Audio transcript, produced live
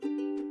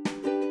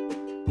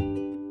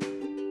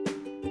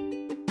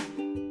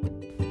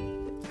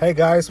Hey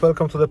guys,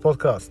 welcome to the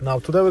podcast. Now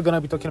today we're going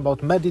to be talking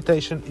about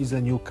meditation is a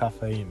new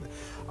caffeine.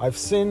 I've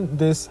seen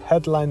this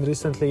headline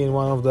recently in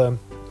one of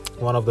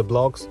the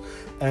blogs,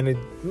 and it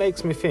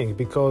makes me think,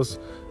 because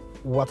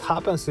what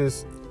happens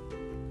is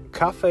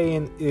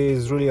caffeine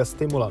is really a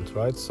stimulant,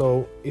 right?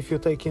 So if you're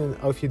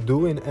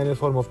doing any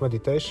form of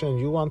meditation,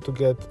 you want to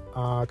get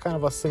kind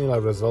of a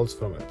similar results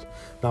from it.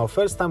 Now,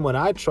 first time when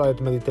I tried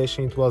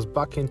meditation, it was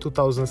back in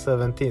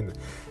 2017,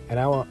 and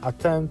I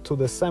attend to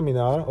the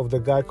seminar of the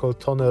guy called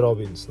Tony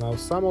Robbins. Now,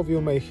 some of you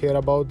may hear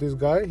about this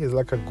guy. He's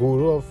like a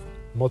guru of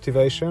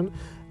motivation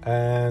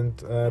and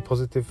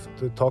positive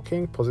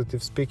talking,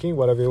 positive speaking,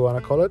 whatever you want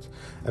to call it.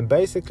 And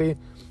basically,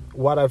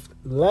 what I've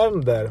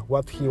learned there,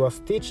 what he was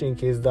teaching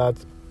is that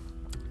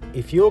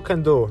if you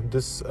can do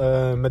this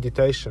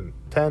meditation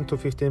 10 to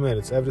 15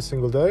 minutes every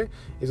single day,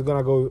 it's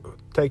gonna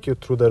take you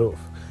through the roof.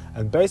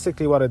 And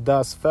basically what it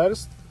does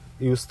first,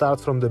 you start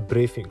from the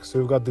breathing. So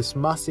you've got this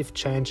massive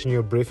change in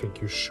your breathing.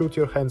 You shoot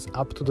your hands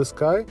up to the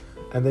sky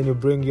and then you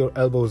bring your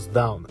elbows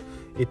down.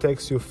 It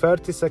takes you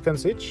 30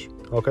 seconds each.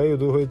 Okay, you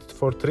do it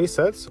for 3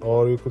 sets,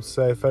 or you could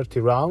say 30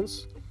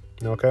 rounds.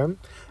 Okay,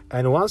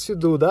 and once you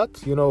do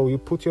that, you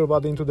put your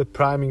body into the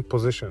priming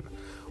position.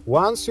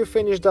 Once you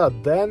finish that,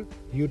 then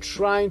you're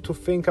trying to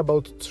think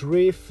about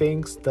 3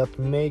 things that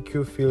make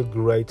you feel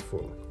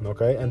grateful.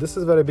 Okay, and this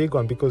is a very big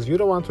one, because you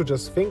don't want to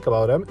just think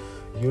about them.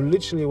 You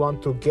literally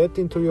want to get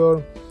into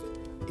your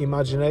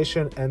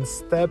imagination and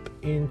step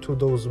into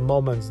those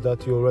moments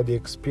that you already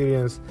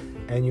experienced,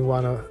 and you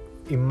want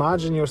to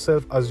imagine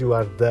yourself as you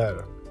are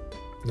there.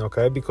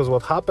 Okay, because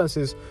what happens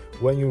is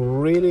when you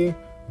really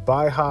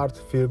by heart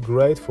feel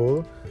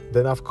grateful,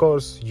 then of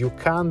course you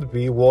can't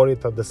be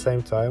worried at the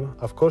same time.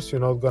 Of course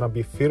you're not gonna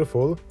be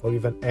fearful or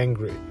even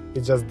angry.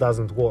 It just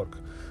doesn't work.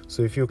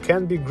 So if you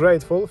can be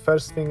grateful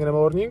first thing in the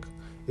morning,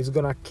 it's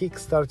gonna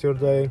kickstart your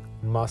day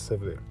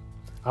massively.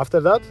 After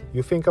that,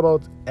 you think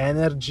about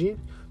energy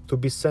to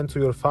be sent to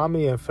your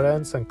family and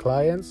friends and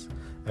clients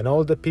and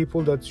all the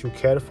people that you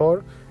care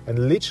for,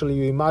 and literally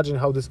you imagine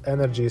how this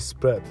energy is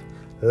spread.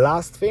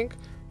 Last thing,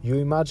 you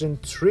imagine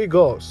 3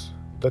 goals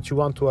that you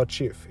want to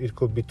achieve. It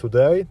could be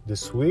today,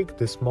 this week,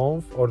 this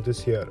month, or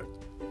this year.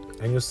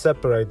 And you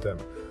separate them.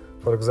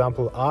 For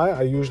example,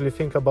 I usually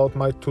think about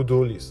my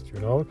to-do list,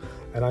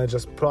 and I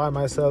just prime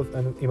myself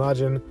and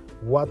imagine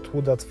what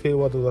would that feel,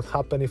 what would that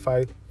happen if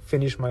I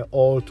finish my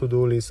all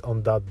to-do list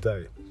on that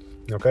day.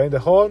 Okay, the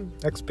whole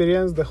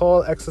experience, the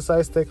whole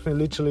exercise takes me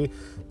literally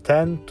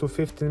 10 to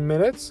 15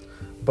 minutes,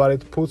 but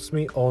it puts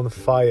me on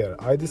fire.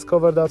 I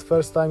discovered that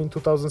first time in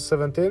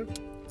 2017.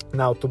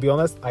 Now, to be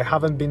honest, I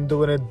haven't been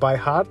doing it by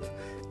heart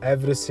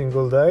every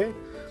single day,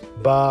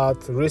 but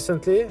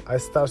recently I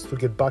started to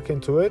get back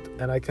into it,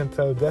 and I can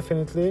tell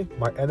definitely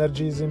my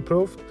energy is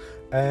improved.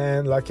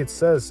 And like it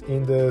says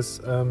in this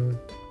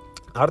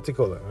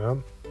article,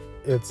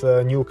 it's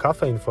a new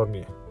caffeine for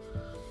me.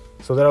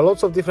 So there are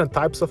lots of different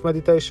types of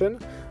meditation.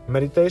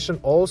 Meditation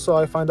also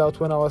I found out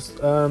when I was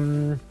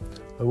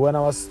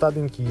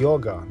studying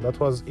yoga. That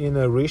was in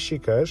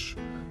Rishikesh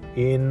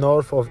in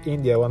north of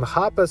India. What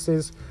happens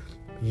is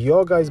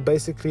yoga is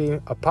basically,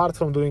 apart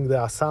from doing the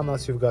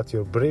asanas, you've got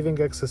your breathing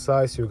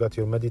exercise, you've got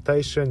your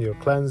meditation, your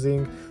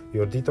cleansing,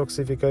 your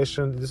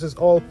detoxification. This is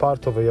all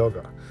part of a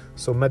yoga.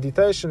 So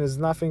meditation is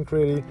nothing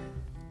really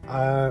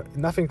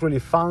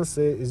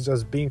fancy. It's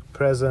just being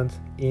present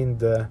in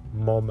the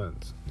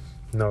moment.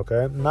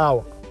 Okay.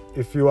 Now,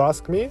 if you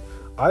ask me,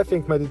 I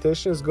think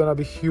meditation is gonna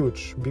be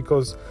huge,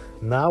 because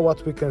now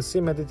what we can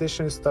see,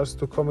 meditation starts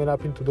to coming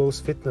up into those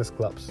fitness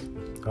clubs.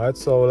 Right,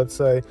 so let's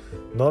say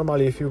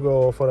normally if you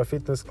go for a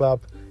fitness club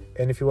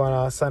and if you want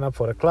to sign up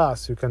for a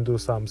class, you can do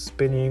some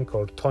spinning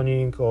or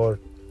toning or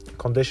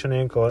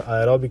conditioning or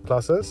aerobic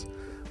classes.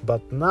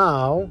 But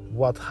now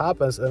what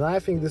happens, and I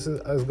think this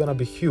is going to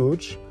be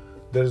huge,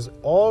 there's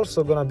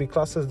also going to be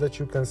classes that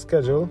you can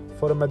schedule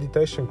for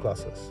meditation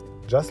classes.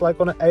 Just like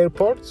on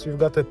airports, you've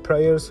got a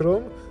prayers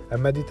room, a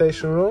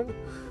meditation room.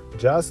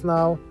 Just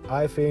now,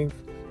 I think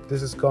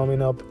this is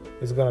coming up.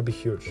 It's going to be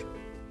huge.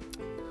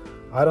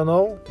 I don't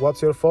know,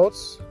 what's your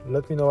thoughts?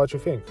 Let me know what you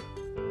think.